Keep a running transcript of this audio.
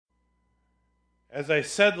As I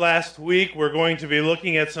said last week, we're going to be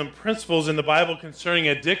looking at some principles in the Bible concerning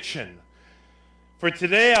addiction. For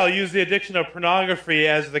today, I'll use the addiction of pornography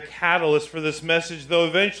as the catalyst for this message, though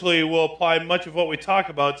eventually we'll apply much of what we talk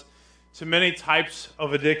about to many types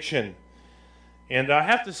of addiction. And I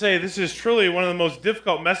have to say, this is truly one of the most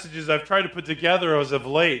difficult messages I've tried to put together as of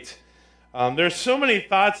late. There's so many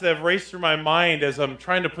thoughts that have raced through my mind as I'm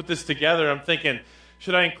trying to put this together. I'm thinking,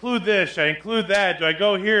 should I include this? Should I include that? Do I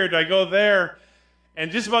go here? Do I go there? And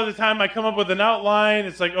just about the time I come up with an outline,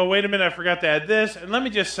 it's like, oh, wait a minute, I forgot to add this. And let me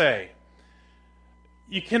just say,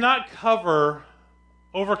 you cannot cover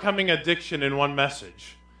overcoming addiction in one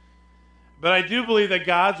message. But I do believe that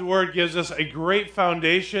God's Word gives us a great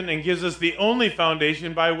foundation and gives us the only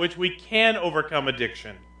foundation by which we can overcome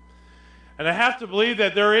addiction. And I have to believe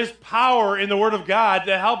that there is power in the Word of God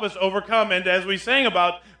to help us overcome and, as we sang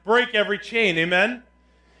about, break every chain. Amen?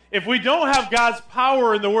 If we don't have God's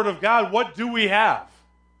power in the Word of God, what do we have?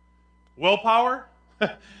 Willpower?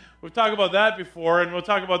 We've talked about that before, and we'll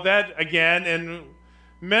talk about that again. And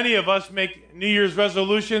many of us make New Year's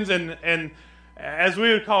resolutions and as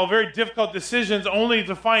we would call, very difficult decisions, only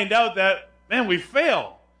to find out that, man, we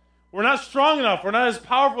fail. We're not strong enough. We're not as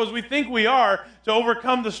powerful as we think we are to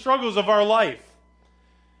overcome the struggles of our life.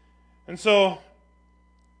 And so,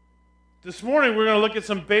 this morning we're going to look at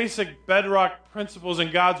some basic bedrock principles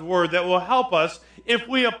in God's Word that will help us, if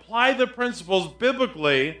we apply the principles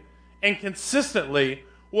biblically and consistently,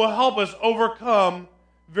 will help us overcome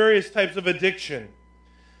various types of addiction.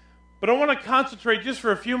 But I want to concentrate just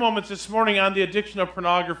for a few moments this morning on the addiction of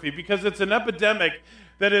pornography, because it's an epidemic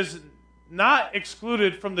that is not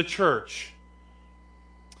excluded from the church.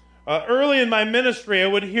 Early in my ministry, I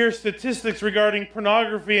would hear statistics regarding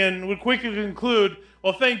pornography and would quickly conclude,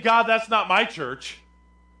 well, thank God that's not my church.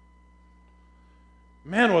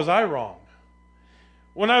 Man, was I wrong.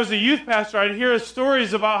 When I was a youth pastor, I'd hear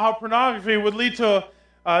stories about how pornography would lead to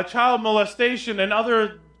child molestation and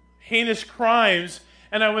other heinous crimes.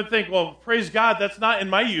 And I would think, well, praise God, that's not in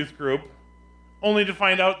my youth group, only to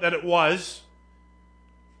find out that it was.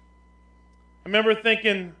 I remember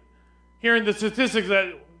hearing the statistics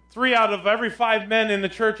that 3 out of every 5 men in the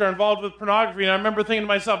church are involved with pornography, and I remember thinking to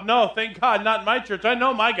myself, no, thank God, not in my church. I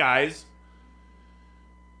know my guys.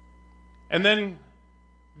 And then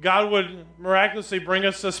God would miraculously bring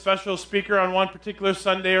us a special speaker on one particular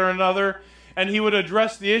Sunday or another, and he would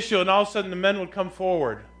address the issue, and all of a sudden the men would come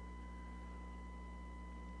forward.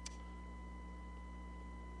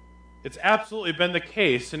 It's absolutely been the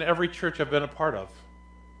case in every church I've been a part of,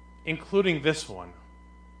 including this one.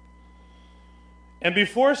 And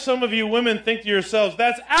before some of you women think to yourselves,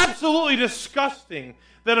 that's absolutely disgusting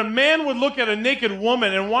that a man would look at a naked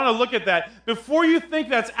woman and want to look at that, before you think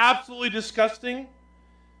that's absolutely disgusting,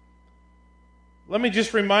 let me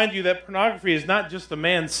just remind you that pornography is not just a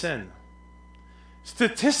man's sin.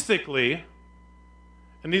 Statistically,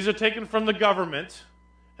 and these are taken from the government,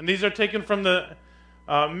 and these are taken from the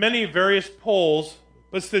many various polls,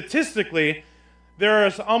 but statistically, there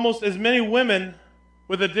are almost as many women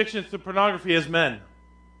with addictions to pornography as men.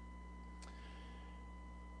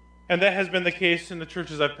 And that has been the case in the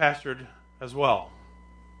churches I've pastored as well.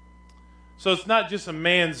 So it's not just a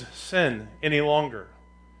man's sin any longer.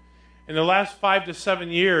 In the last 5 to 7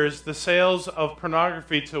 years, the sales of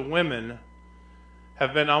pornography to women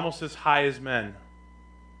have been almost as high as men.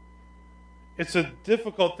 It's a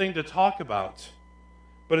difficult thing to talk about,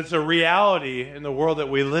 but it's a reality in the world that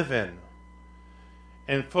we live in.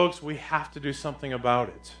 And folks, we have to do something about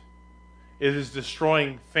it. It is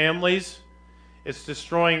destroying families. It's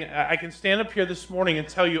destroying... I can stand up here this morning and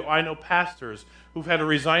tell you I know pastors who've had to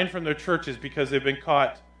resign from their churches because they've been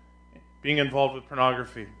caught being involved with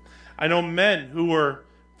pornography. I know men who were,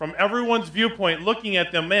 from everyone's viewpoint, looking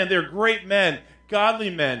at them, man, they're great men, godly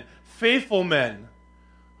men, faithful men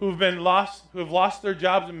who have lost their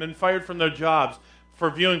jobs and been fired from their jobs for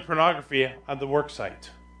viewing pornography on the work site.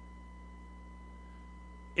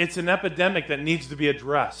 It's an epidemic that needs to be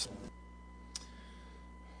addressed.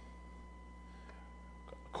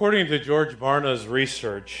 According to George Barna's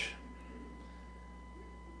research,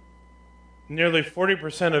 nearly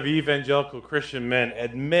 40% of evangelical Christian men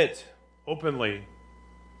admit openly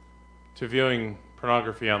to viewing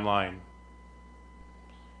pornography online.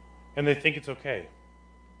 And they think it's okay.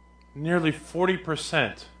 Nearly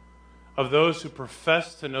 40% of those who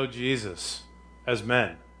profess to know Jesus as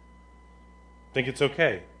men think it's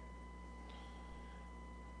okay.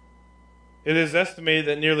 It is estimated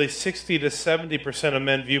that nearly 60 to 70% of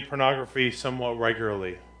men view pornography somewhat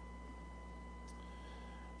regularly. In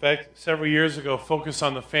fact, several years ago, Focus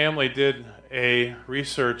on the Family did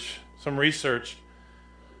some research,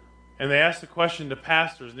 And they asked the question to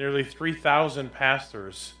pastors, nearly 3,000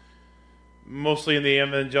 pastors, mostly in the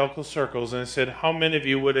evangelical circles, and they said, how many of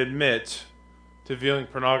you would admit to viewing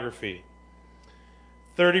pornography?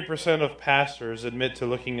 30% of pastors admit to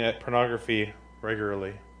looking at pornography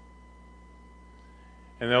regularly.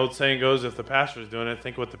 And the old saying goes, if the pastor is doing it,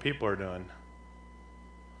 think what the people are doing.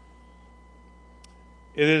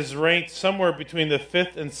 It is ranked somewhere between the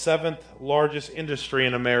 5th and 7th largest industry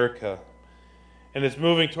in America. And it's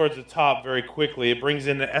moving towards the top very quickly. It brings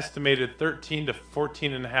in an estimated $13 to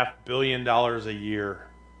 $14.5 billion a year,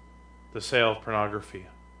 the sale of pornography.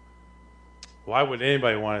 Why would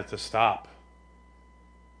anybody want it to stop?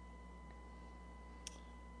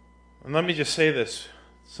 And let me just say this.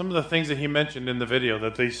 Some of the things that he mentioned in the video,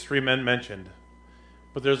 that these three men mentioned,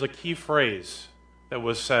 but there's a key phrase that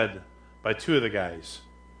was said by two of the guys.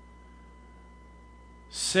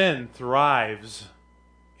 Sin thrives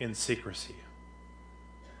in secrecy.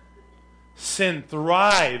 Sin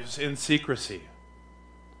thrives in secrecy.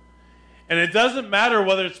 And it doesn't matter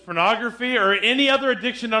whether it's pornography or any other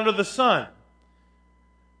addiction under the sun.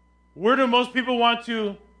 Where do most people want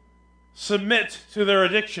to submit to their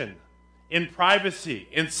addiction? In privacy,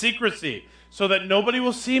 in secrecy, so that nobody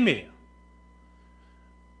will see me.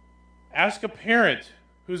 Ask a parent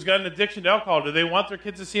who's got an addiction to alcohol. Do they want their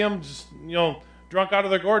kids to see them just, drunk out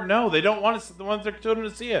of their gourd? No, they don't want their children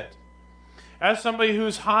to see it. Ask somebody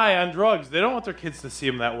who's high on drugs. They don't want their kids to see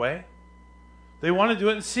them that way. They want to do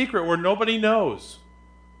it in secret where nobody knows.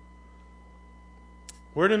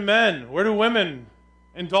 Where do women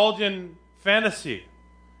indulge in fantasy,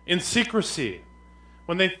 in secrecy,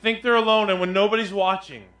 when they think they're alone and when nobody's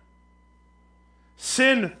watching?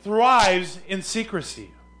 Sin thrives in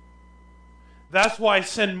secrecy. That's why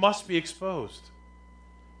sin must be exposed.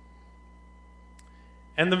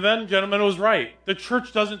 And the gentleman was right. The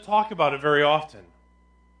church doesn't talk about it very often.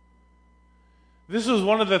 This was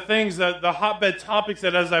one of the things that the hotbed topics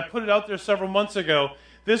that, as I put it out there several months ago,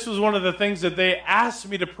 this was one of the things that they asked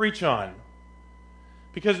me to preach on.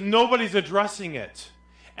 Because nobody's addressing it.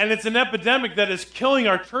 And it's an epidemic that is killing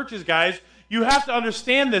our churches, guys. You have to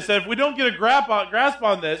understand this, that if we don't get a grasp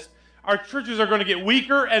on this, our churches are going to get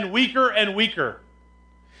weaker and weaker and weaker.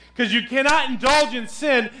 Because you cannot indulge in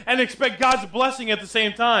sin and expect God's blessing at the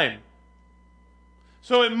same time.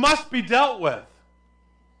 So it must be dealt with.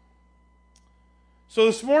 So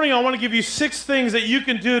this morning I want to give you 6 things that you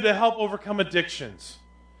can do to help overcome addictions.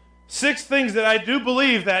 6 things that I do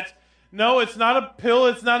believe that, no, it's not a pill,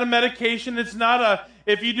 it's not a medication, it's not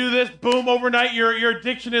if you do this, boom, overnight your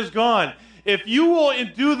addiction is gone. If you will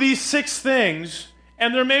do these 6 things,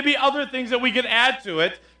 and there may be other things that we can add to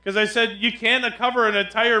it, because I said you can't cover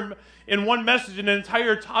in one message an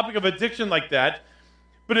entire topic of addiction like that.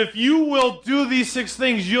 But if you will do these 6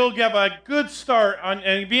 things, you'll get a good start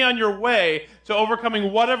and be on your way to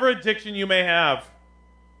overcoming whatever addiction you may have.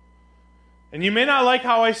 And you may not like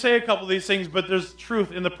how I say a couple of these things, but there's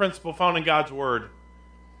truth in the principle found in God's Word.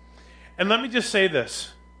 And let me just say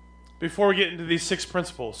this before we get into these 6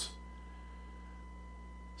 principles.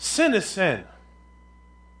 Sin is sin.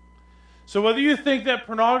 So whether you think that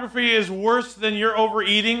pornography is worse than your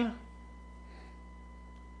overeating,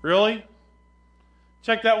 really?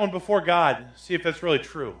 Check that one before God. See if that's really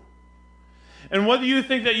true. And whether you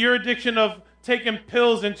think that your addiction of taking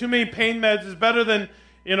pills and too many pain meds is better than,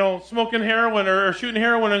 smoking heroin or shooting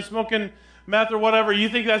heroin and smoking meth or whatever, you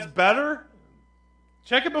think that's better?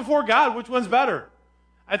 Check it before God. Which one's better?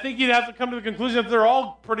 I think you'd have to come to the conclusion that they're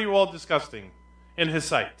all pretty well disgusting in His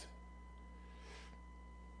sight.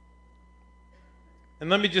 And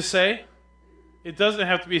let me just say, it doesn't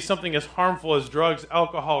have to be something as harmful as drugs,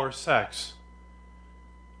 alcohol, or sex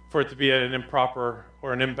for it to be an improper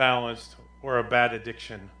or an imbalanced or a bad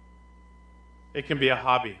addiction. It can be a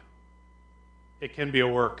hobby. It can be a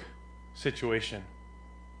work situation.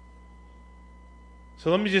 So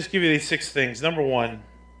let me just give you these 6 things. Number 1,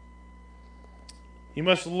 you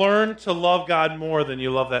must learn to love God more than you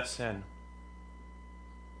love that sin.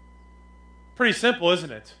 Pretty simple,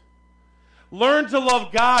 isn't it? Learn to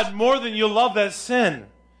love God more than you love that sin.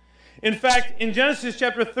 In fact, in Genesis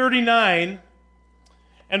chapter 39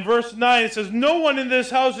 and verse 9, it says, "No one in this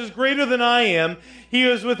house is greater than I am. He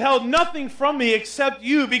has withheld nothing from me except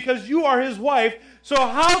you, because you are his wife. So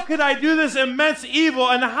how could I do this immense evil,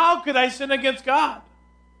 and how could I sin against God?"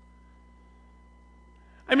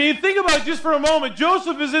 I mean, think about it just for a moment.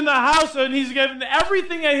 Joseph is in the house and he's given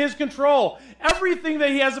everything at his control. Everything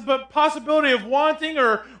that he has a possibility of wanting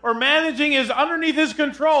or managing is underneath his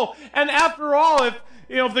control. And after all,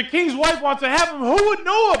 if the king's wife wants to have him, who would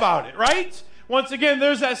know about it, right? Once again,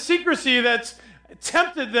 there's that secrecy that's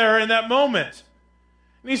tempted there in that moment.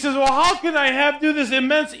 And he says, well, how can I do this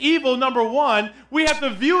immense evil? Number one, we have to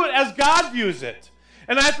view it as God views it.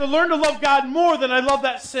 And I have to learn to love God more than I love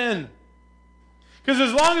that sin. Because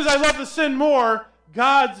as long as I love the sin more,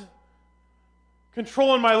 God's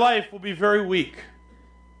control in my life will be very weak.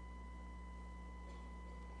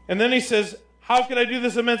 And then he says, how can I do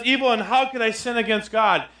this immense evil and how can I sin against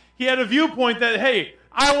God? He had a viewpoint that, hey,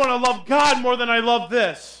 I want to love God more than I love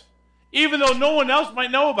this, even though no one else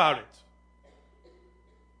might know about it.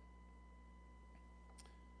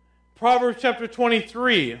 Proverbs chapter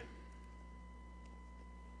 23.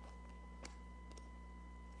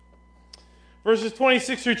 Verses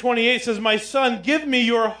 26 through 28 says, my son, give me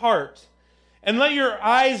your heart, and let your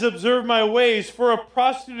eyes observe my ways. For a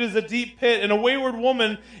prostitute is a deep pit, and a wayward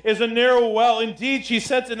woman is a narrow well. Indeed, she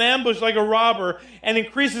sets an ambush like a robber, and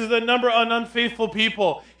increases the number of unfaithful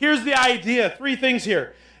people. Here's the idea. 3 things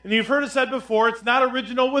here. And you've heard it said before, it's not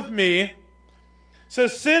original with me. It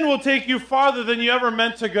says, sin will take you farther than you ever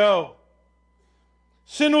meant to go.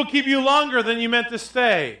 Sin will keep you longer than you meant to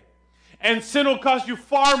stay. And sin will cost you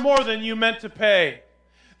far more than you meant to pay.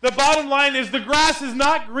 The bottom line is the grass is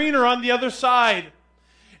not greener on the other side.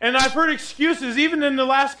 And I've heard excuses, even in the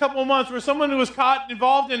last couple of months, where someone who was caught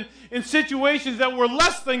involved in situations that were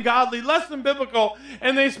less than godly, less than biblical,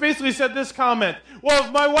 and they basically said this comment, well,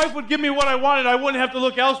 if my wife would give me what I wanted, I wouldn't have to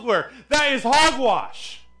look elsewhere. That is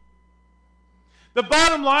hogwash. The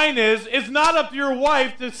bottom line is, it's not up to your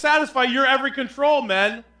wife to satisfy your every control,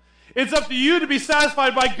 men. It's up to you to be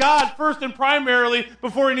satisfied by God first and primarily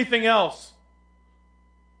before anything else.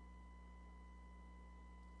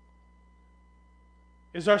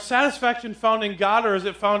 Is our satisfaction found in God, or is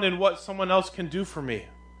it found in what someone else can do for me?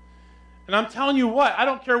 And I'm telling you what, I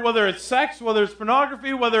don't care whether it's sex, whether it's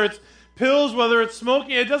pornography, whether it's pills, whether it's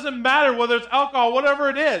smoking. It doesn't matter whether it's alcohol, whatever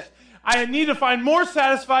it is. I need to find more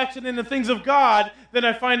satisfaction in the things of God than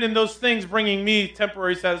I find in those things bringing me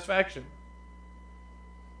temporary satisfaction.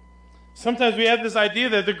 Sometimes we have this idea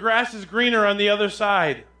that the grass is greener on the other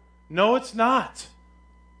side. No, it's not.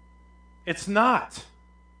 It's not.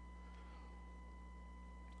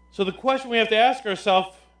 So the question we have to ask ourselves,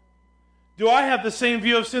 do I have the same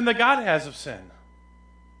view of sin that God has of sin?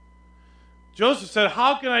 Joseph said,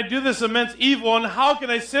 how can I do this immense evil and how can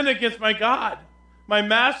I sin against my God, my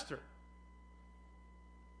master?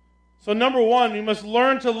 So number one, you must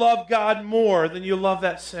learn to love God more than you love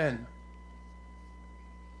that sin.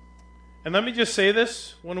 And let me just say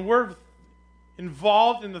this, when we're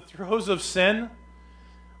involved in the throes of sin,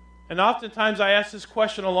 and oftentimes I ask this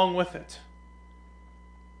question along with it.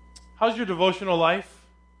 How's your devotional life?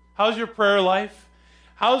 How's your prayer life?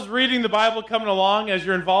 How's reading the Bible coming along as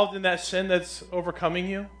you're involved in that sin that's overcoming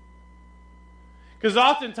you? Because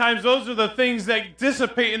oftentimes those are the things that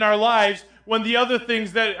dissipate in our lives when the other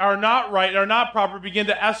things that are not right, are not proper, begin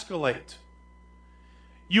to escalate.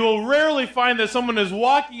 You will rarely find that someone is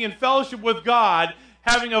walking in fellowship with God,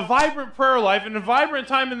 having a vibrant prayer life and a vibrant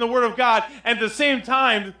time in the Word of God, and at the same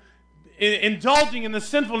time indulging in the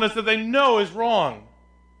sinfulness that they know is wrong.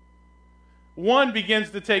 One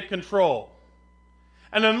begins to take control.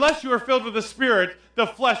 And unless you are filled with the Spirit, the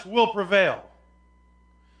flesh will prevail.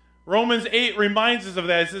 Romans 8 reminds us of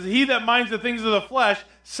that. It says, he that minds the things of the flesh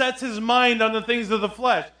sets his mind on the things of the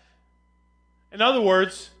flesh. In other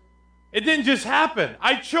words, it didn't just happen.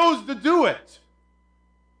 I chose to do it.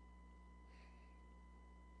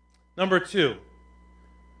 Number 2,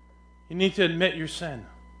 you need to admit your sin.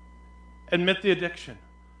 Admit the addiction.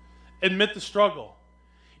 Admit the struggle.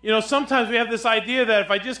 You know, sometimes we have this idea that if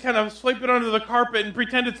I just kind of sweep it under the carpet and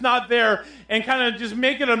pretend it's not there and kind of just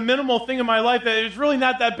make it a minimal thing in my life, that it's really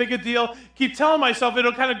not that big a deal, keep telling myself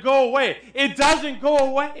it'll kind of go away. It doesn't go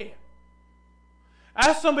away.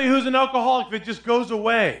 Ask somebody who's an alcoholic if it just goes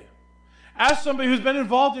away. Ask somebody who's been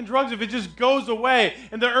involved in drugs if it just goes away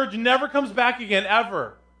and the urge never comes back again,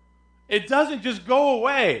 ever. It doesn't just go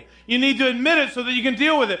away. You need to admit it so that you can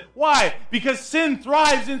deal with it. Why? Because sin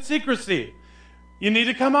thrives in secrecy. You need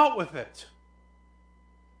to come out with it.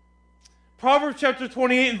 Proverbs chapter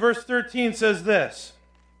 28 and verse 13 says this.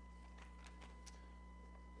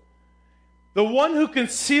 The one who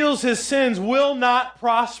conceals his sins will not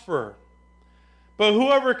prosper, but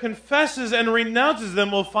whoever confesses and renounces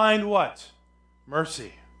them will find what?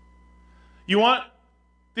 Mercy. You want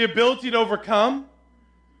the ability to overcome?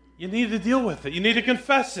 You need to deal with it. You need to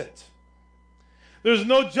confess it. There's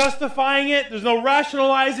no justifying it. There's no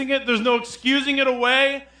rationalizing it. There's no excusing it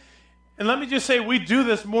away. And let me just say, we do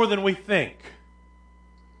this more than we think.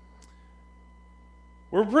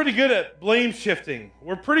 We're pretty good at blame shifting.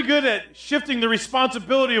 We're pretty good at shifting the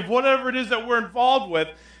responsibility of whatever it is that we're involved with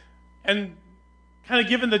and kind of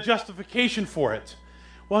giving the justification for it.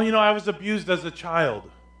 Well, I was abused as a child.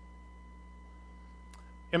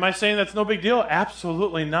 Am I saying that's no big deal?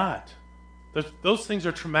 Absolutely not. Those things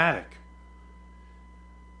are traumatic.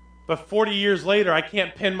 But 40 years later, I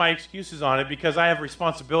can't pin my excuses on it because I have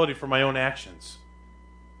responsibility for my own actions.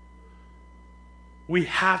 We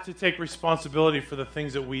have to take responsibility for the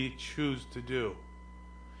things that we choose to do.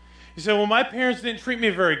 You say, well, my parents didn't treat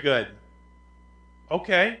me very good.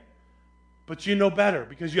 Okay, but you know better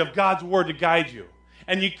because you have God's Word to guide you.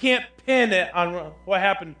 And you can't pin it on what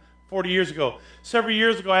happened 40 years ago. Several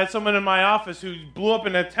years ago, I had someone in my office who blew up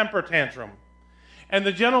in a temper tantrum. And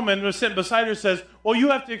the gentleman who was sitting beside her says, well, you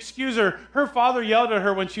have to excuse her. Her father yelled at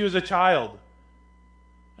her when she was a child.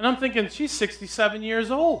 And I'm thinking, she's 67 years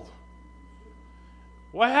old.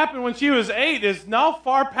 What happened when she was 8 is now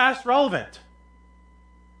far past relevant.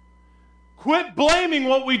 Quit blaming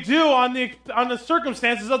what we do on the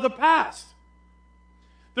circumstances of the past.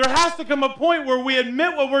 There has to come a point where we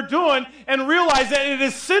admit what we're doing and realize that it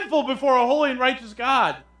is sinful before a holy and righteous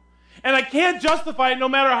God. And I can't justify it no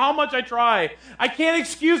matter how much I try. I can't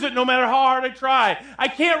excuse it no matter how hard I try. I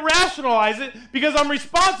can't rationalize it because I'm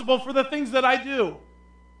responsible for the things that I do.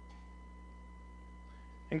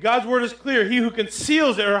 And God's Word is clear. He who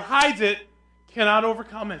conceals it or hides it cannot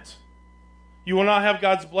overcome it. You will not have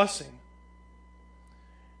God's blessing.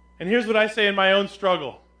 And here's what I say in my own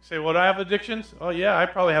struggle. You say, well, do I have addictions? Oh, yeah, I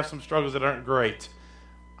probably have some struggles that aren't great.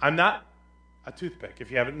 I'm not a toothpick, if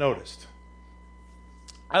you haven't noticed.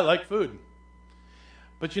 I like food.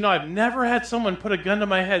 But I've never had someone put a gun to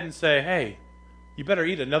my head and say, hey, you better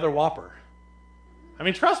eat another Whopper. I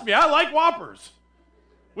mean, trust me, I like Whoppers.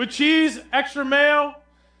 With cheese, extra mayo,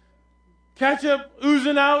 ketchup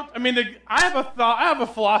oozing out. I mean, I have a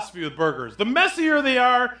philosophy with burgers. The messier they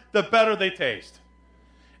are, the better they taste.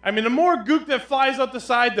 I mean, the more goop that flies out the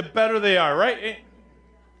side, the better they are, right?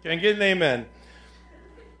 Can I get an amen?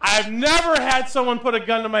 I've never had someone put a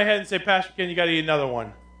gun to my head and say, Pastor Ken, you got to eat another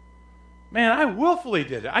one. Man, I willfully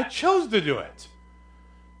did it. I chose to do it.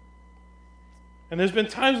 And there's been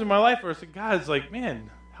times in my life where I said, God's like, man,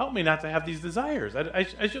 help me not to have these desires. I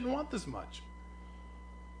shouldn't want this much.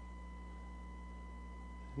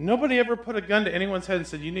 Nobody ever put a gun to anyone's head and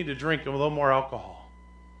said, you need to drink a little more alcohol.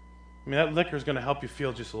 I mean, that liquor is going to help you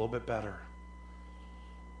feel just a little bit better.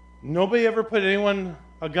 Nobody ever put a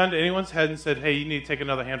gun to anyone's head and said, hey, you need to take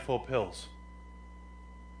another handful of pills.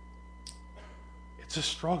 It's a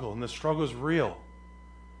struggle, and the struggle is real.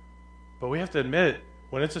 But we have to admit it.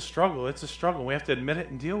 When it's a struggle, it's a struggle. We have to admit it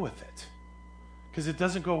and deal with it. Because it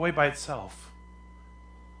doesn't go away by itself.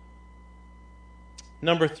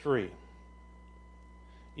 Number 3.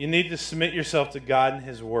 You need to submit yourself to God and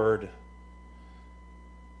His Word.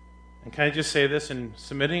 And can I just say this? In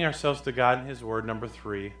submitting ourselves to God and His Word, number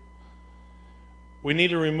 3, we need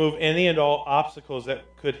to remove any and all obstacles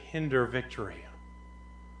that could hinder victory.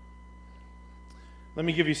 Let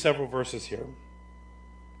me give you several verses here.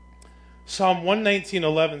 Psalm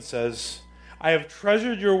 119:11 says, I have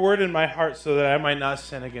treasured your word in my heart so that I might not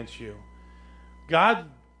sin against you. God,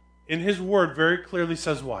 in His Word, very clearly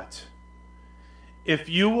says what? If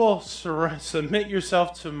you will submit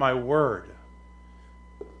yourself to my word,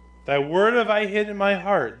 thy word have I hid in my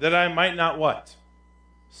heart, that I might not what?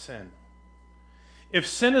 Sin. If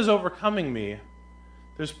sin is overcoming me,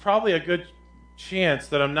 there's probably a good chance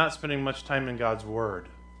that I'm not spending much time in God's Word.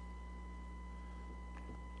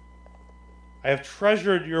 I have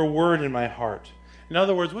treasured your word in my heart. In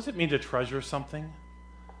other words, what's it mean to treasure something?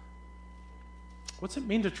 What's it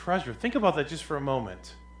mean to treasure? Think about that just for a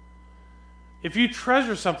moment. If you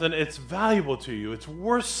treasure something, it's valuable to you. It's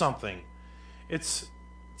worth something. It's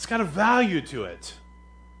got a value to it.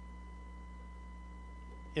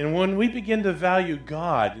 And when we begin to value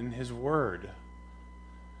God and His Word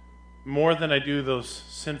more than I do those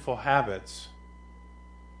sinful habits,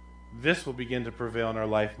 this will begin to prevail in our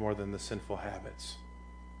life more than the sinful habits.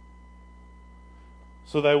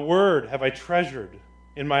 So thy word have I treasured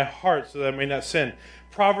in my heart so that I may not sin.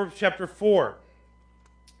 Proverbs chapter 4,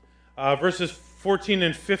 verses 14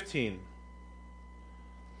 and 15.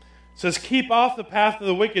 Says, keep off the path of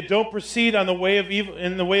the wicked. Don't proceed on the way of evil,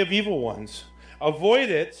 in the way of evil ones. Avoid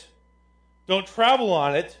it. Don't travel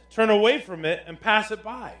on it. Turn away from it and pass it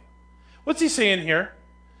by. What's he saying here?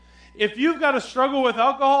 If you've got a struggle with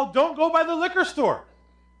alcohol, don't go by the liquor store.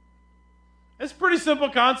 It's a pretty simple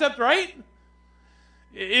concept, right?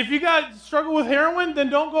 If you got struggle with heroin, then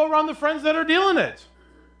don't go around the friends that are dealing it.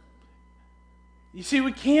 You see,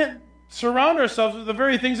 we can't surround ourselves with the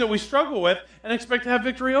very things that we struggle with and expect to have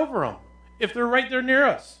victory over them if they're right there near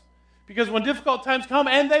us. Because when difficult times come,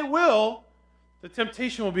 and they will, the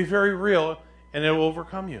temptation will be very real and it will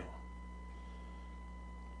overcome you.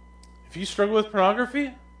 If you struggle with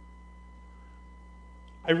pornography,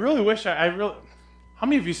 I really wish how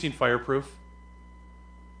many of you seen Fireproof?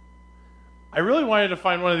 I really wanted to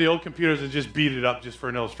find one of the old computers and just beat it up just for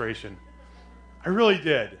an illustration. I really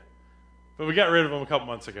did. But we got rid of them a couple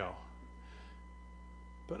months ago.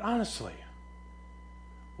 But honestly,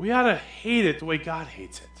 we ought to hate it the way God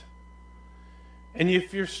hates it. And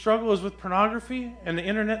if your struggle is with pornography and the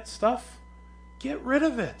internet stuff, get rid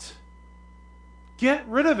of it. Get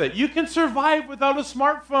rid of it. You can survive without a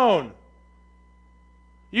smartphone.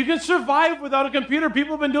 You can survive without a computer.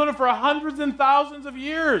 People have been doing it for hundreds and thousands of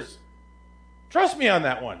years. Trust me on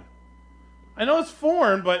that one. I know it's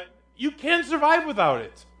foreign, but you can survive without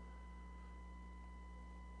it.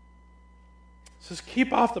 It says,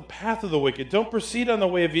 keep off the path of the wicked. Don't proceed on the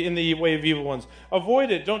way in the way of evil ones.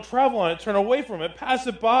 Avoid it. Don't travel on it. Turn away from it. Pass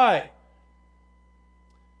it by.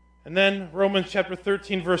 And then Romans chapter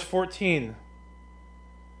 13, verse 14.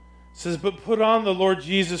 It says, but put on the Lord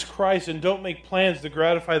Jesus Christ and don't make plans to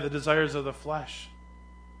gratify the desires of the flesh.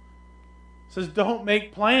 It says, don't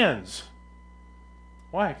make plans.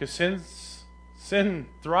 Why? Because sin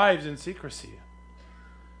thrives in secrecy.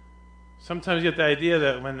 Sometimes you get the idea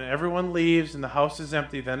that when everyone leaves and the house is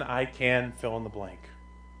empty, then I can fill in the blank.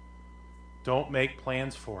 Don't make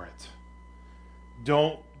plans for it.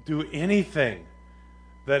 Don't do anything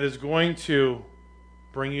that is going to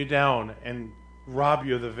bring you down and rob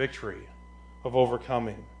you of the victory of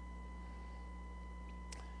overcoming.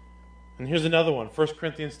 And here's another one, 1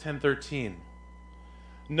 Corinthians 10:13.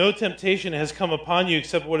 No temptation has come upon you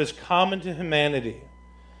except what is common to humanity.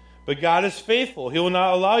 But God is faithful. He will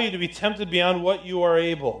not allow you to be tempted beyond what you are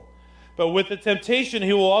able. But with the temptation,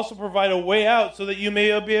 He will also provide a way out so that you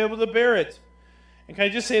may be able to bear it. And can I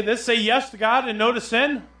just say this? Say yes to God and no to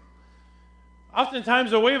sin.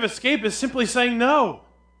 Oftentimes, a way of escape is simply saying no.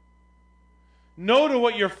 No to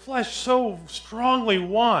what your flesh so strongly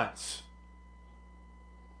wants.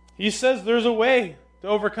 He says there's a way to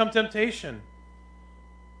overcome temptation.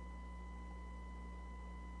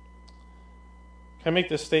 Can I make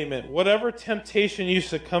this statement? Whatever temptation you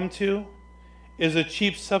succumb to is a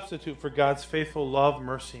cheap substitute for God's faithful love,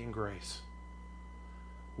 mercy, and grace.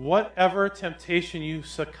 Whatever temptation you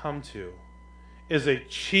succumb to is a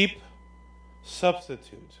cheap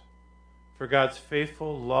substitute for God's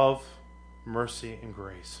faithful love, mercy, and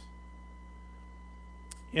grace.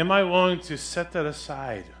 Am I willing to set that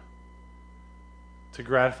aside to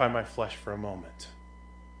gratify my flesh for a moment?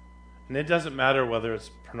 And it doesn't matter whether it's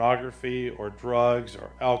pornography or drugs or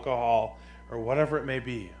alcohol or whatever it may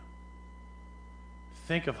be.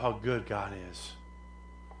 Think of how good God is.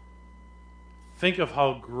 Think of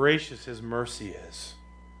how gracious His mercy is.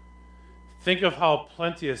 Think of how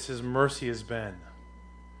plenteous His mercy has been.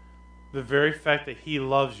 The very fact that He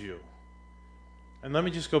loves you. And let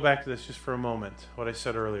me just go back to this just for a moment, what I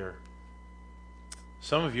said earlier.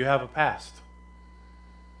 Some of you have a past.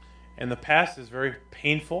 And the past is very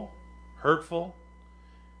painful, hurtful,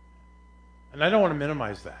 and I don't want to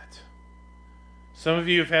minimize that. Some of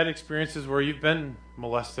you have had experiences where you've been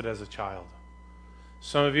molested as a child.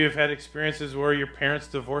 Some of you have had experiences where your parents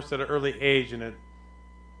divorced at an early age and it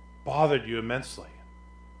bothered you immensely.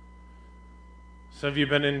 Some of you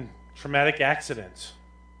have been in traumatic accidents.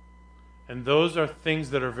 And those are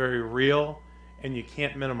things that are very real and you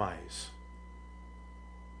can't minimize.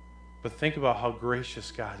 But think about how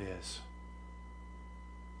gracious God is.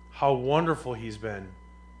 How wonderful He's been,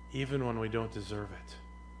 even when we don't deserve it.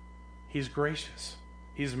 He's gracious.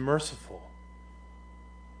 He's merciful.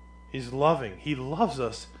 He's loving. He loves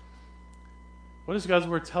us. What does God's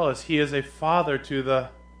Word tell us? He is a father to the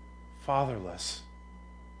fatherless.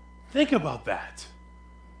 Think about that.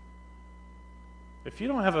 If you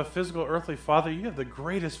don't have a physical earthly father, you have the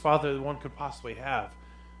greatest father that one could possibly have,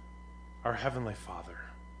 our Heavenly Father.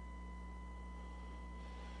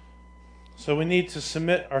 So we need to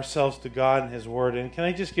submit ourselves to God and His Word. And can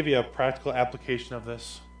I just give you a practical application of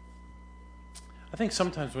this? I think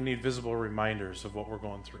sometimes we need visible reminders of what we're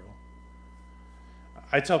going through.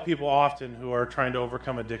 I tell people often who are trying to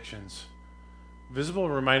overcome addictions, visible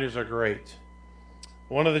reminders are great.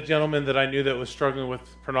 One of the gentlemen that I knew that was struggling with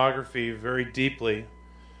pornography very deeply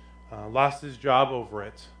lost his job over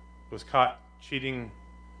it, was caught cheating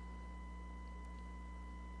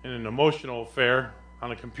in an emotional affair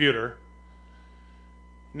on a computer.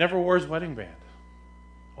 Never wore his wedding band.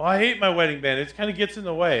 Well, I hate my wedding band. It kind of gets in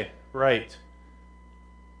the way. Right.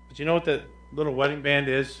 But you know what that little wedding band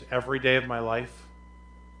is every day of my life?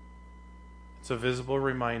 It's a visible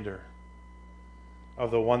reminder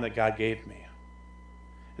of the one that God gave me.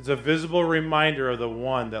 It's a visible reminder of the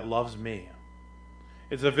one that loves me.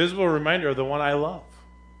 It's a visible reminder of the one I love.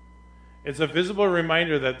 It's a visible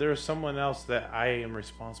reminder that there is someone else that I am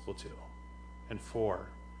responsible to and for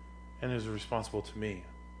and is responsible to me.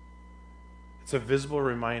 It's a visible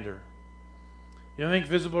reminder. You don't think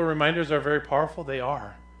visible reminders are very powerful? They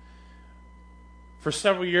are. For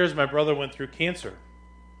several years, my brother went through cancer.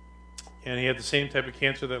 And he had the same type of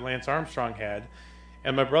cancer that Lance Armstrong had.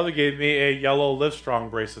 And my brother gave me a yellow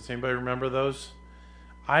Livestrong bracelet. Anybody remember those?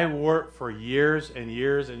 I wore it for years and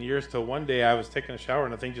years and years till one day I was taking a shower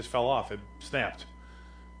and the thing just fell off. It snapped.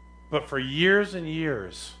 But for years and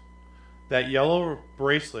years, that yellow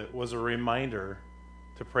bracelet was a reminder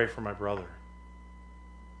to pray for my brother.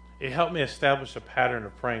 It helped me establish a pattern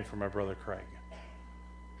of praying for my brother Craig.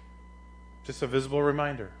 Just a visible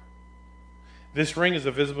reminder. This ring is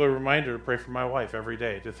a visible reminder to pray for my wife every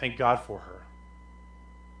day, to thank God for her.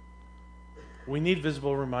 We need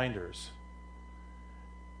visible reminders.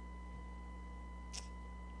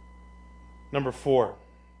 Number 4,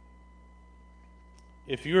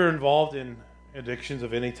 if you're involved in addictions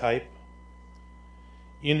of any type,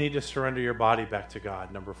 you need to surrender your body back to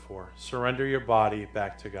God. Number 4, surrender your body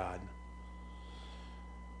back to God.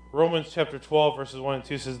 Romans chapter 12, verses 1 and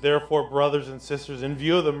 2 says, "Therefore, brothers and sisters, in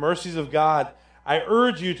view of the mercies of God, I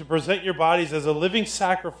urge you to present your bodies as a living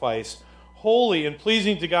sacrifice, holy and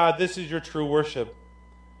pleasing to God. This is your true worship."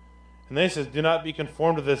 And then he says, "Do not be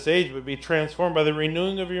conformed to this age, but be transformed by the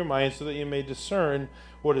renewing of your mind, so that you may discern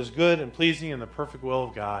what is good and pleasing and the perfect will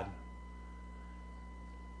of God."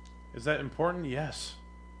 Is that important? Yes.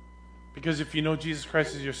 Because if you know Jesus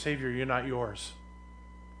Christ as your Savior, you're not yours.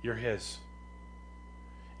 You're His.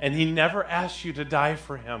 And He never asked you to die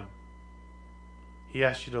for Him. He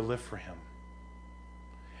asked you to live for Him.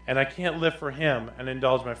 And I can't live for Him and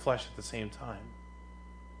indulge my flesh at the same time.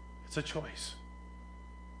 It's a choice.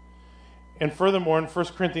 And furthermore, in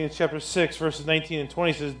 1 Corinthians chapter 6, verses 19 and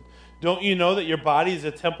 20 says, "Don't you know that your body is a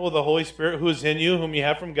temple of the Holy Spirit who is in you, whom you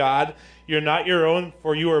have from God? You're not your own,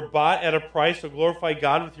 for you are bought at a price, so glorify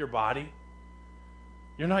God with your body."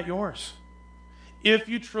 You're not yours. If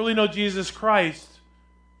you truly know Jesus Christ,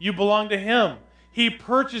 you belong to Him. He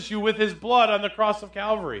purchased you with His blood on the cross of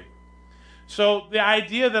Calvary. So the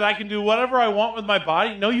idea that I can do whatever I want with my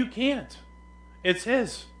body, no, you can't. It's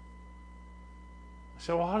His.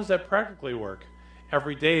 So how does that practically work?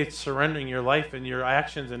 Every day it's surrendering your life and your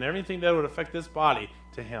actions and everything that would affect this body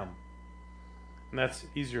to Him. And that's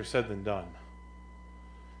easier said than done.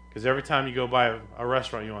 Because every time you go by a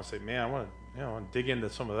restaurant, you want to say, "Man, I want to dig into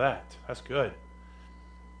some of that. That's good."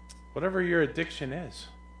 Whatever your addiction is,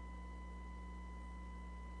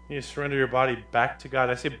 you need to surrender your body back to God.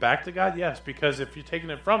 I say back to God? Yes, because if you're taking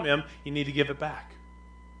it from Him, you need to give it back.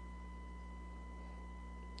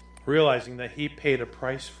 Realizing that He paid a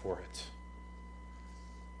price for it.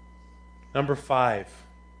 Number 5,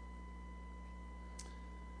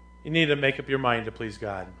 you need to make up your mind to please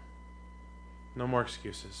God. No more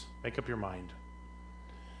excuses. Make up your mind.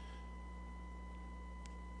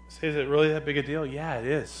 Say, is it really that big a deal? Yeah, it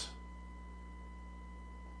is.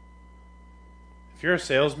 If you're a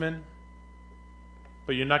salesman,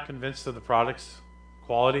 but you're not convinced of the product's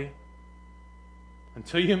quality,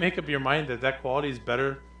 until you make up your mind that that quality is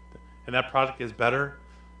better and that product is better,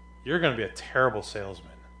 you're going to be a terrible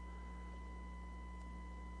salesman.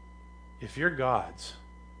 If you're God's,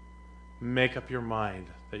 make up your mind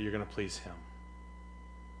that you're going to please Him,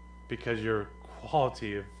 because your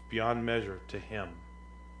quality is beyond measure to Him.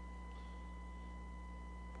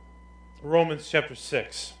 Romans chapter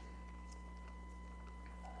 6.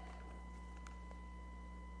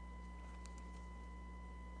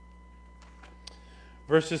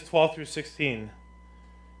 Verses 12 through 16.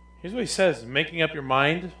 Here's what he says, making up your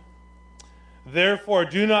mind. "Therefore,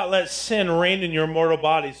 do not let sin reign in your mortal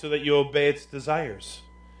body so that you obey its desires.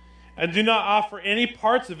 And do not offer any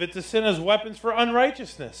parts of it to sin as weapons for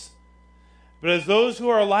unrighteousness. But as those who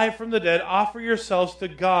are alive from the dead, offer yourselves to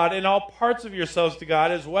God and all parts of yourselves to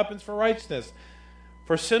God as weapons for righteousness.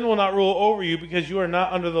 For sin will not rule over you, because you are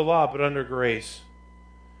not under the law but under grace."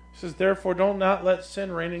 He says, therefore, don't not let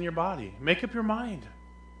sin reign in your body. Make up your mind.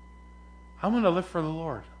 I'm going to live for the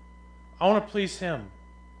Lord. I want to please Him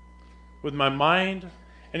with my mind.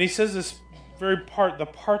 And he says this very part, the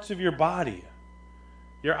parts of your body.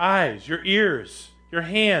 Your eyes, your ears, your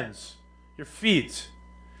hands, your feet.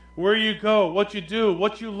 Where you go, what you do,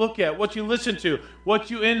 what you look at, what you listen to, what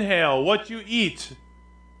you inhale, what you eat.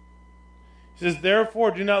 He says,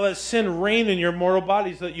 therefore, do not let sin reign in your mortal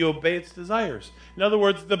body so that you obey its desires. In other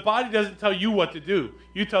words, the body doesn't tell you what to do.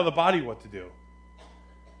 You tell the body what to do.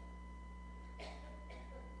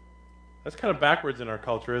 That's kind of backwards in our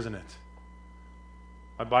culture, isn't it?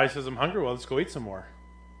 My body says I'm hungry, well, let's go eat some more.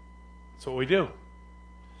 That's what we do.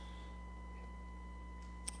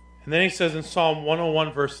 And then he says in Psalm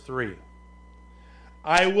 101, verse 3,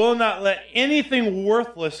 I will not let anything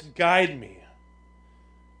worthless guide me.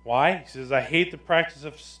 Why? He says, I hate the practice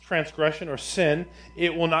of transgression or sin.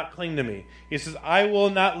 It will not cling to me. He says, I will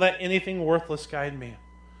not let anything worthless guide me.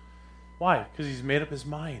 Why? Because he's made up his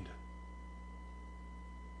mind.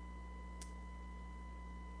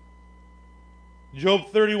 Job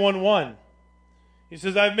 31:1. He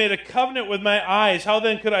says, I've made a covenant with my eyes. How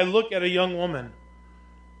then could I look at a young woman?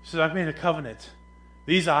 He says, I've made a covenant.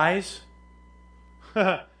 These eyes,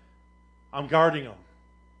 I'm guarding them.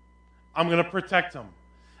 I'm going to protect them.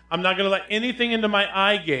 I'm not going to let anything into my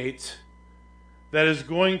eye gate that is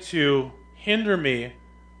going to hinder me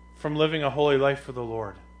from living a holy life for the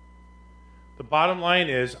Lord. The bottom line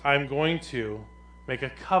is, I'm going to make a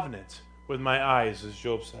covenant with my eyes, as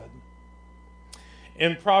Job said.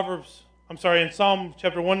 In Psalm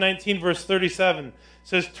chapter 119, verse 37, it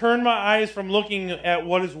says, turn my eyes from looking at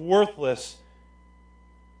what is worthless.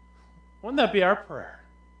 Wouldn't that be our prayer?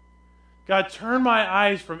 God, turn my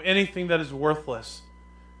eyes from anything that is worthless.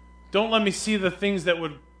 Don't let me see the things that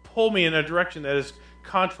would pull me in a direction that is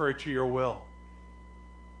contrary to your will.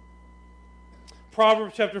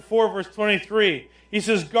 Proverbs chapter 4, verse 23, he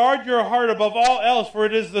says, guard your heart above all else, for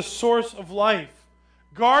it is the source of life.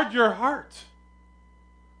 Guard your heart.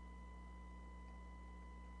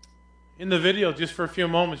 In the video, just for a few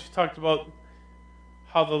moments, she talked about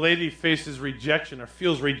how the lady faces rejection or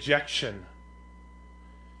feels rejection.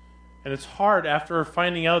 And it's hard after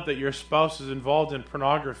finding out that your spouse is involved in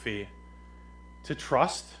pornography to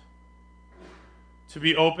trust, to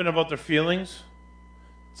be open about their feelings,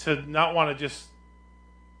 to not want to just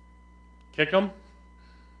kick them.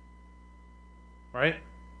 Right? It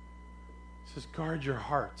says, guard your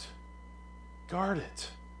heart. Guard it.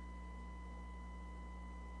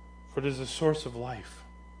 For it is the source of life.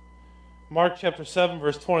 Mark chapter 7,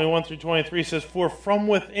 verse 21 through 23 says, for from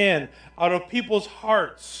within, out of people's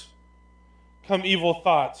hearts, come evil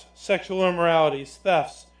thoughts, sexual immoralities,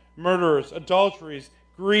 thefts, murderers, adulteries,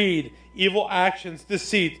 greed, evil actions,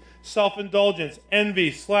 deceit, self-indulgence, envy,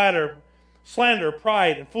 slander,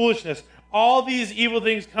 pride, and foolishness. All these evil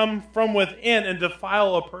things come from within and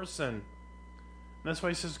defile a person. And that's why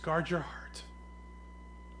he says, guard your heart.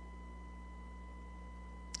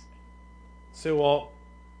 Say, well,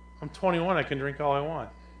 I'm 21, I can drink all I want.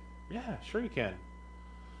 Yeah, sure you can.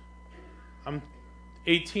 I'm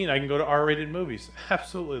 18, I can go to R-rated movies.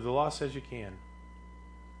 Absolutely, the law says you can.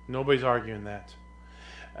 Nobody's arguing that.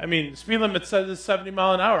 I mean, speed limit says it's 70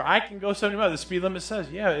 miles an hour. I can go 70 miles. The speed limit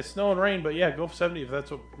says, yeah, it's snow and rain, but yeah, go 70 if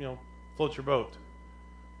that's what, floats your boat.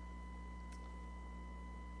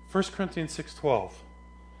 1 Corinthians 6:12.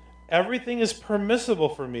 Everything is permissible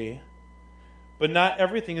for me, but not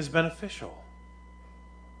everything is beneficial.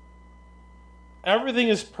 Everything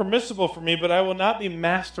is permissible for me, but I will not be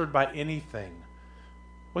mastered by anything.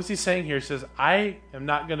 What's he saying here? He says, I am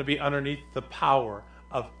not going to be underneath the power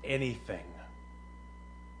of anything.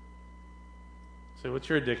 So what's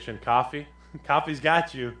your addiction? Coffee? Coffee's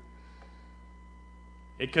got you.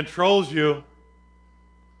 It controls you.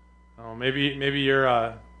 Oh, maybe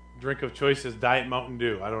your drink of choice is Diet Mountain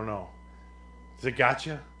Dew. I don't know. Has it got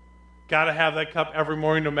you? Got to have that cup every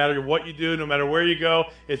morning, no matter what you do, no matter where you go.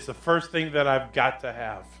 It's the first thing that I've got to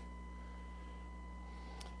have.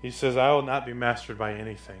 He says, I will not be mastered by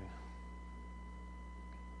anything.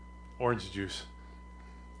 Orange juice.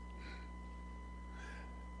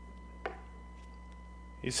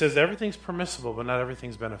 He says everything's permissible, but not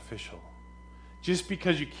everything's beneficial. Just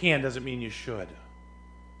because you can doesn't mean you should.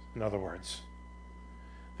 In other words,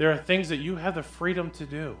 there are things that you have the freedom to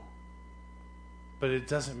do, but it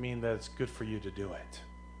doesn't mean that it's good for you to do it.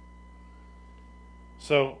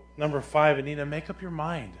 So, number 5, Anita, make up your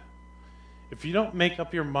mind. If you don't make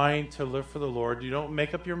up your mind to live for the Lord, you don't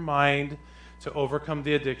make up your mind to overcome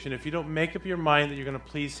the addiction, if you don't make up your mind that you're going to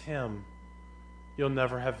please Him, you'll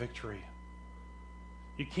never have victory.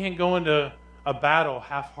 You can't go into a battle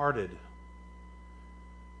half-hearted.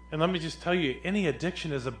 And let me just tell you, any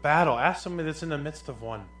addiction is a battle. Ask somebody that's in the midst of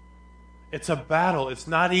one. It's a battle. It's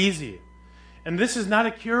not easy. And this is not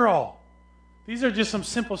a cure-all. These are just some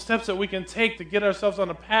simple steps that we can take to get ourselves on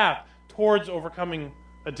a path towards overcoming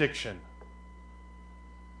addiction.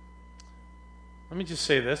 Let me just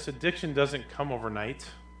say this. Addiction doesn't come overnight.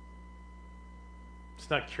 It's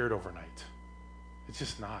not cured overnight. It's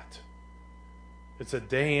just not. It's a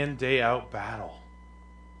day in, day out battle,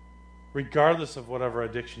 regardless of whatever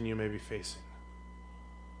addiction you may be facing.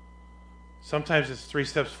 Sometimes it's 3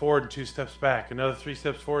 steps forward and 2 steps back, another 3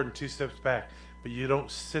 steps forward and 2 steps back, but you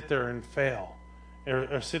don't sit there and fail,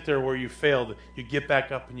 or sit there where you failed. You get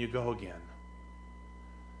back up and you go again.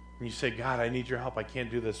 And you say, God, I need your help. I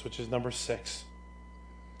can't do this, which is number 6.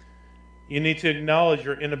 You need to acknowledge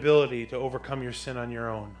your inability to overcome your sin on your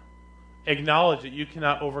own. Acknowledge that you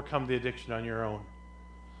cannot overcome the addiction on your own.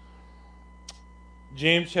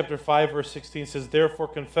 James chapter 5, verse 16 says, therefore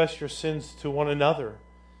confess your sins to one another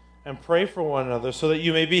and pray for one another so that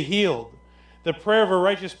you may be healed. The prayer of a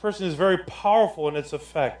righteous person is very powerful in its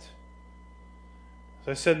effect. As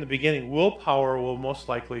I said in the beginning, willpower will most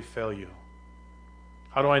likely fail you.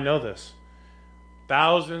 How do I know this?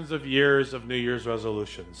 Thousands of years of New Year's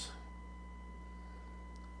resolutions.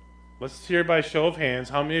 Let's hear by show of hands,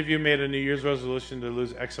 how many of you made a New Year's resolution to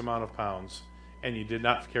lose X amount of pounds and you did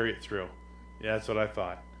not carry it through? Yeah, that's what I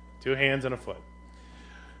thought. 2 hands and a foot.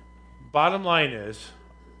 Bottom line is,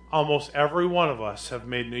 almost every one of us have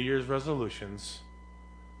made New Year's resolutions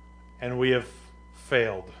and we have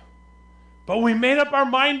failed. But we made up our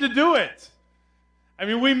mind to do it. I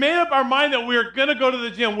mean, we made up our mind that we were going to go to the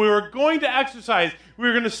gym. We were going to exercise. We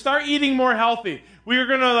were going to start eating more healthy. We were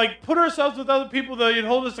going to put ourselves with other people that would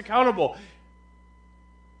hold us accountable.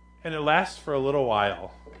 And it lasts for a little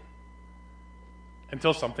while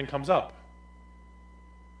until something comes up.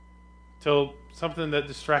 Until something that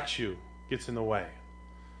distracts you gets in the way.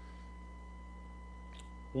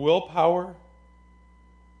 Willpower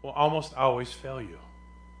will almost always fail you.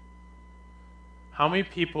 How many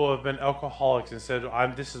people have been alcoholics and said,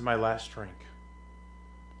 this is my last drink?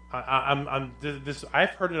 I've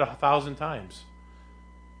heard it 1,000 times.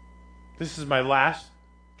 This is my last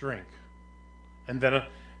drink. And then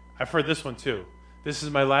I've heard this one too. This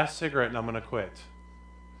is my last cigarette and I'm going to quit.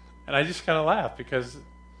 And I just kind of laugh because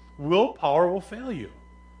willpower will fail you.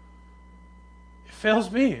 It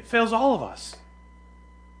fails me. It fails all of us.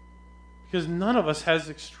 Because none of us has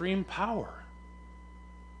extreme power.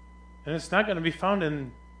 And it's not going to be found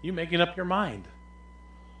in you making up your mind.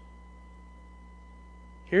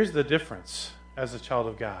 Here's the difference as a child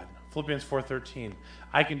of God. Philippians 4:13.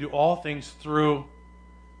 I can do all things through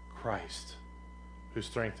Christ who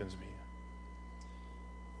strengthens me.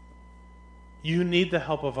 You need the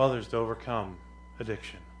help of others to overcome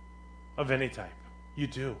addiction of any type. You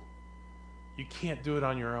do. You can't do it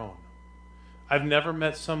on your own. I've never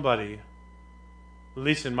met somebody, at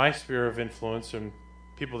least in my sphere of influence and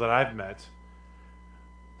people that I've met,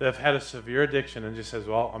 that have had a severe addiction and just says,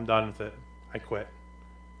 well, I'm done with it. I quit.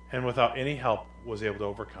 And without any help was able to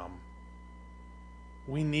overcome.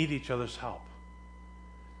 We need each other's help.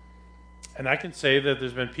 And I can say that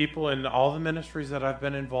there's been people in all the ministries that I've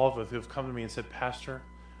been involved with who have come to me and said, Pastor,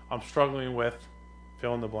 I'm struggling with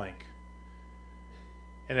fill in the blank.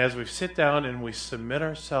 And as we sit down and we submit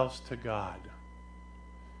ourselves to God,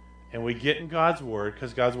 and we get in God's Word,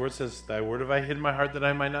 because God's Word says, thy word have I hid in my heart that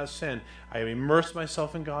I might not sin. I have immersed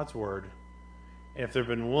myself in God's Word. And if they've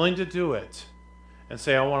been willing to do it and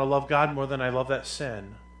say, I want to love God more than I love that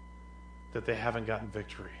sin, that they haven't gotten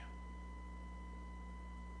victory.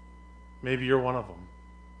 Maybe you're one of them.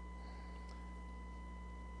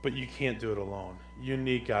 But you can't do it alone. You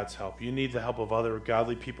need God's help. You need the help of other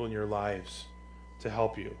godly people in your lives to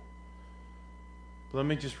help you. But let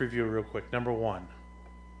me just review real quick. Number 1.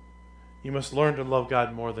 You must learn to love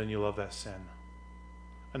God more than you love that sin.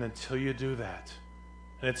 And until you do that,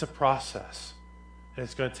 and it's a process, and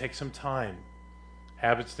it's going to take some time.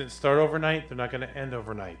 Habits didn't start overnight, they're not going to end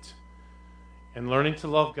overnight. And learning to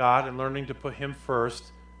love God and learning to put Him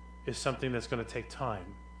first is something that's going to take time,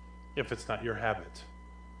 if it's not your habit.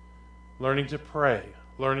 Learning to pray,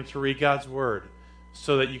 learning to read God's Word,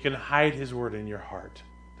 so that you can hide His Word in your heart,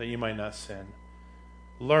 that you might not sin.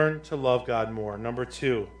 Learn to love God more. Number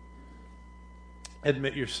 2,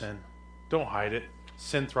 admit your sin. Don't hide it.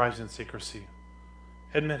 Sin thrives in secrecy.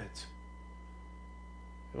 Admit it.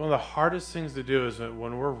 One of the hardest things to do is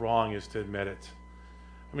when we're wrong is to admit it.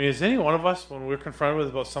 I mean, is any one of us, when we're confronted with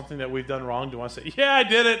about something that we've done wrong, do you want to say, yeah, I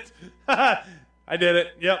did it. I did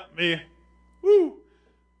it. Yep, me. Woo.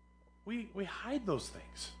 We hide those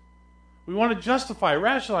things. We want to justify,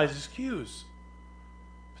 rationalize, excuse.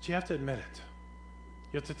 But you have to admit it.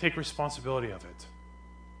 You have to take responsibility of it.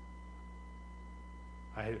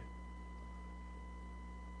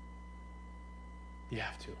 You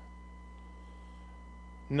have to.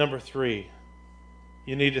 Number 3,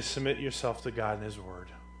 you need to submit yourself to God and His Word.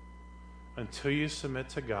 Until you submit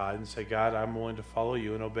to God and say, God, I'm willing to follow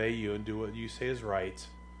you and obey you and do what you say is right,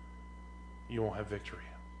 you won't have victory.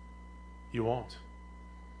 You won't.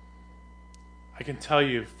 I can tell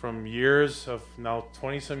you from years of now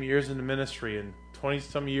 20-some years in the ministry and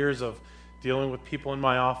 20-some years of dealing with people in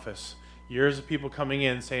my office, years of people coming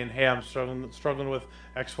in saying, hey, I'm struggling with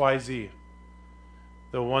X, Y, Z.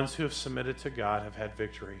 The ones who have submitted to God have had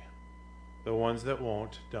victory. The ones that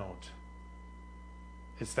won't, don't.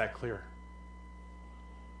 It's that clear.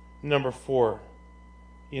 Number 4,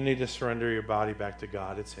 you need to surrender your body back to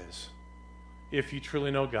God. It's His. If you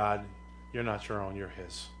truly know God, you're not your own, you're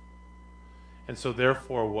His. And so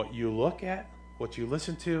therefore, what you look at, what you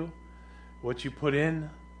listen to, what you put in,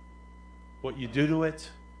 what you do to it,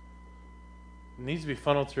 needs to be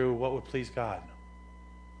funneled through what would please God.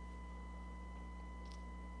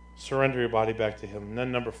 Surrender your body back to Him. And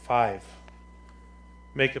then number 5,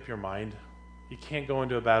 make up your mind. You can't go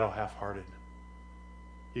into a battle half-hearted.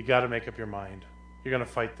 You got to make up your mind. You're going to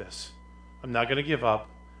fight this. I'm not going to give up.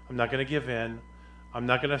 I'm not going to give in. I'm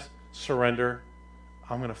not going to surrender.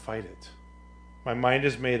 I'm going to fight it. My mind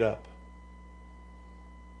is made up.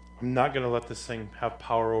 I'm not going to let this thing have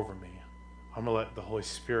power over me. I'm going to let the Holy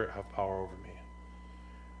Spirit have power over me.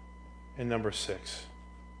 And number 6,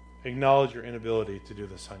 acknowledge your inability to do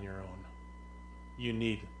this on your own. You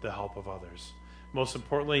need the help of others. Most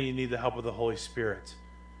importantly, you need the help of the Holy Spirit.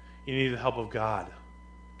 You need the help of God,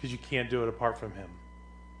 because you can't do it apart from Him.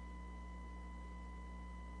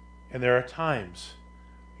 And there are times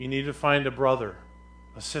you need to find a brother,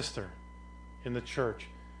 a sister in the church,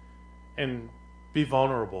 and be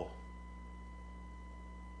vulnerable.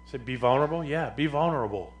 Say, be vulnerable? Yeah, be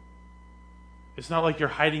vulnerable. It's not like you're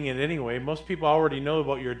hiding it anyway. Most people already know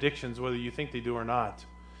about your addictions, whether you think they do or not.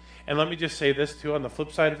 And let me just say this too, on the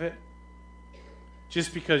flip side of it.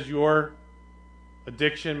 Just because your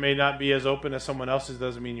addiction may not be as open as someone else's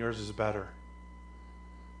doesn't mean yours is better.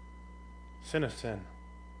 Sin is sin.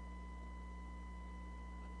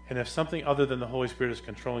 And if something other than the Holy Spirit is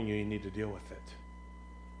controlling you, you need to deal with it.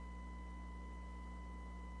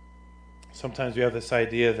 Sometimes we have this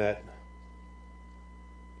idea that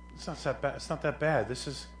it's not that bad. It's not that bad. This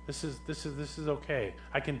is okay.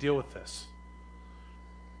 I can deal with this.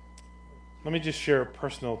 Let me just share a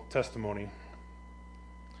personal testimony.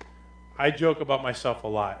 I joke about myself a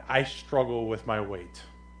lot. I struggle with my weight.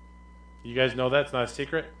 You guys know that? It's not a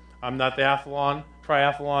secret. I'm not the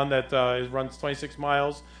triathlon that runs 26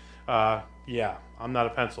 miles. Yeah, I'm not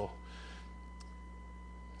a pencil.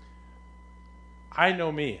 I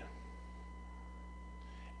know me.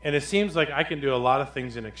 And it seems like I can do a lot of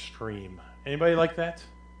things in extreme. Anybody like that?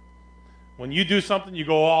 When you do something, you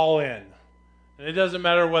go all in. And it doesn't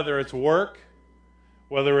matter whether it's work,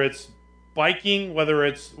 whether it's biking, whether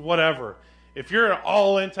it's whatever. If you're an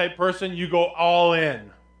all-in type person, you go all in.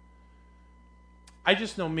 I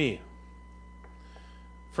just know me.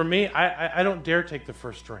 For me, I don't dare take the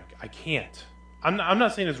first drink. I can't. I'm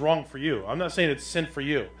not saying it's wrong for you. I'm not saying it's sin for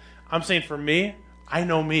you. I'm saying for me, I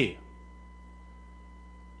know me.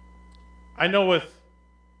 I know if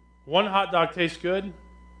one hot dog tastes good,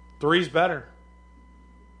 3's better.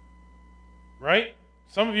 Right?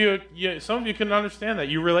 Some of you can understand that.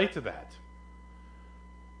 You relate to that.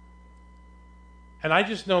 And I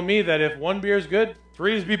just know me that if 1 beer is good,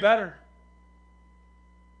 3's be better.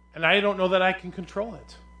 And I don't know that I can control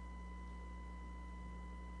it.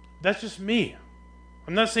 That's just me.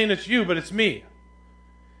 I'm not saying it's you, but it's me.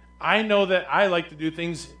 I know that I like to do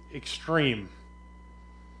things extreme.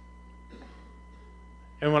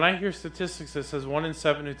 And when I hear statistics that says 1 in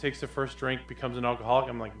 7 who takes the first drink becomes an alcoholic,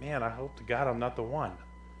 I'm like, man, I hope to God I'm not the one.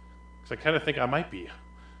 Because I kind of think I might be.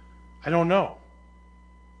 I don't know.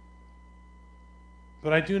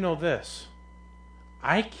 But I do know this.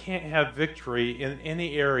 I can't have victory in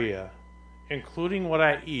any area, including what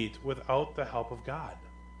I eat, without the help of God.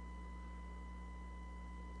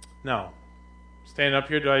 Now, standing up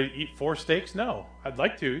here, do I eat 4 steaks? No. I'd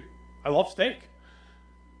like to. I love steak.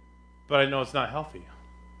 But I know it's not healthy.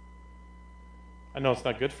 I know it's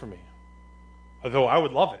not good for me. Although I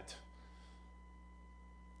would love it.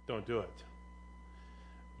 Don't do it.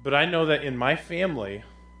 But I know that in my family,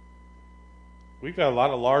 we've got a lot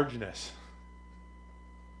of largeness.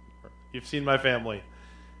 You've seen my family.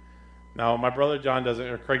 Now, my brother John doesn't,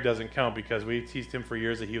 or Craig doesn't count because we teased him for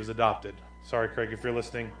years that he was adopted. Sorry, Craig, if you're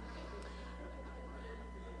listening.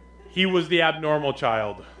 He was the abnormal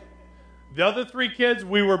child. The other 3 kids,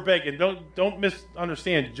 we were big. And don't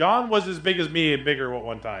misunderstand. John was as big as me and bigger at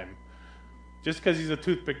one time. Just because he's a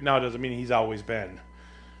toothpick now doesn't mean he's always been.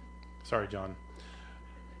 Sorry, John.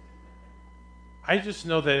 I just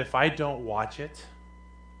know that if I don't watch it,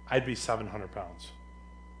 I'd be 700 pounds.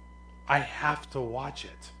 I have to watch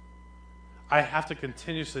it. I have to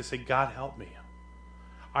continuously say, God, help me.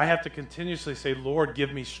 I have to continuously say, Lord,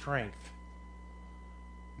 give me strength.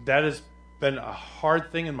 That has been a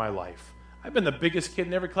hard thing in my life. I've been the biggest kid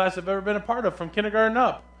in every class I've ever been a part of, from kindergarten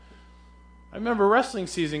up. I remember wrestling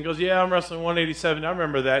season. He goes, yeah, I'm wrestling 187. I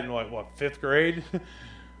remember that in, 5th grade?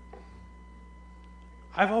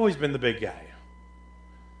 I've always been the big guy.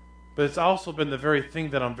 But it's also been the very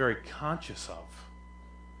thing that I'm very conscious of.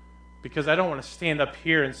 Because I don't want to stand up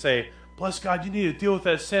here and say, bless God, you need to deal with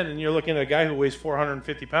that sin, and you're looking at a guy who weighs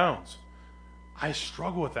 450 pounds. I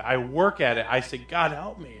struggle with it. I work at it. I say, God,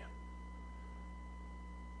 help me.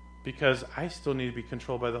 Because I still need to be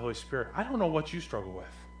controlled by the Holy Spirit. I don't know what you struggle with.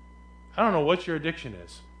 I don't know what your addiction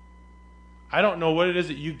is. I don't know what it is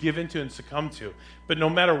that you give into and succumb to. But no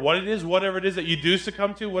matter what it is, whatever it is that you do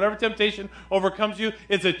succumb to, whatever temptation overcomes you,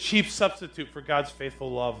 it's a cheap substitute for God's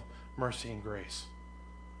faithful love, mercy, and grace.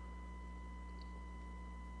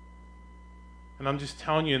 And I'm just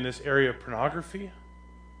telling you, in this area of pornography,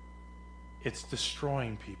 it's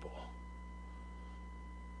destroying people.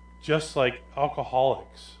 Just like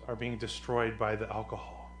alcoholics are being destroyed by the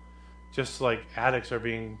alcohol. Just like addicts are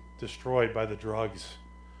being destroyed by the drugs.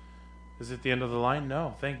 Is it the end of the line?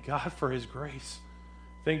 No. Thank God for His grace.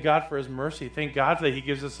 Thank God for His mercy. Thank God that He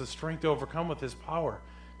gives us the strength to overcome with His power.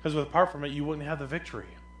 Because apart from it, you wouldn't have the victory.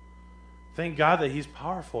 Thank God that He's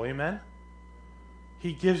powerful. Amen?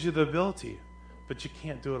 He gives you the ability, but you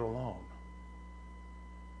can't do it alone.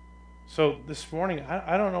 So this morning,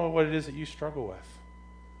 I don't know what it is that you struggle with.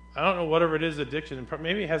 I don't know whatever it is, addiction. And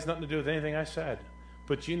maybe it has nothing to do with anything I said.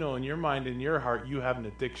 But you know in your mind, in your heart, you have an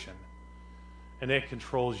addiction. And it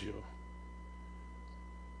controls you.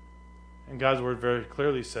 And God's word very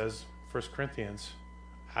clearly says, 1 Corinthians,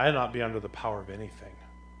 I will not be under the power of anything.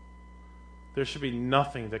 There should be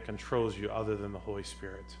nothing that controls you other than the Holy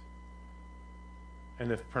Spirit.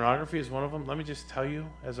 And if pornography is one of them, let me just tell you,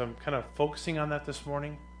 as I'm kind of focusing on that this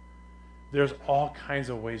morning, there's all kinds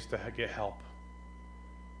of ways to get help.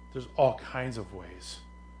 There's all kinds of ways.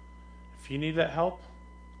 If you need that help,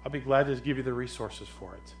 I'll be glad to give you the resources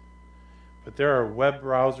for it. But there are web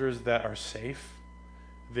browsers that are safe.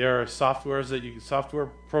 There are software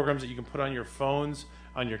programs that you can put on your phones,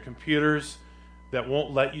 on your computers, that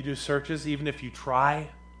won't let you do searches even if you try.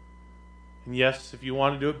 And yes, if you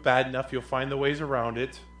want to do it bad enough, you'll find the ways around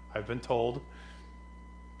it. I've been told.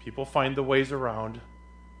 People find the ways around.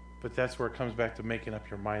 But that's where it comes back to making up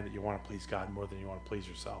your mind that you want to please God more than you want to please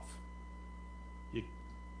yourself.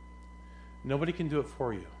 Nobody can do it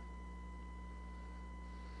for you.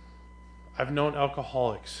 I've known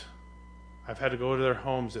alcoholics. I've had to go to their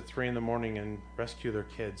homes at 3 a.m. and rescue their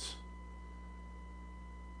kids.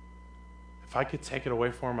 If I could take it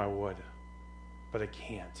away from them, I would. But I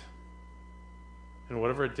can't. And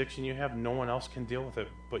whatever addiction you have, no one else can deal with it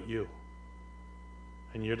but you.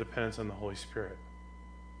 And your dependence on the Holy Spirit.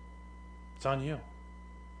 It's on you.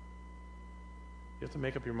 You have to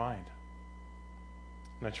make up your mind.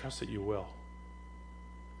 And I trust that you will.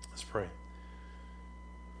 Let's pray.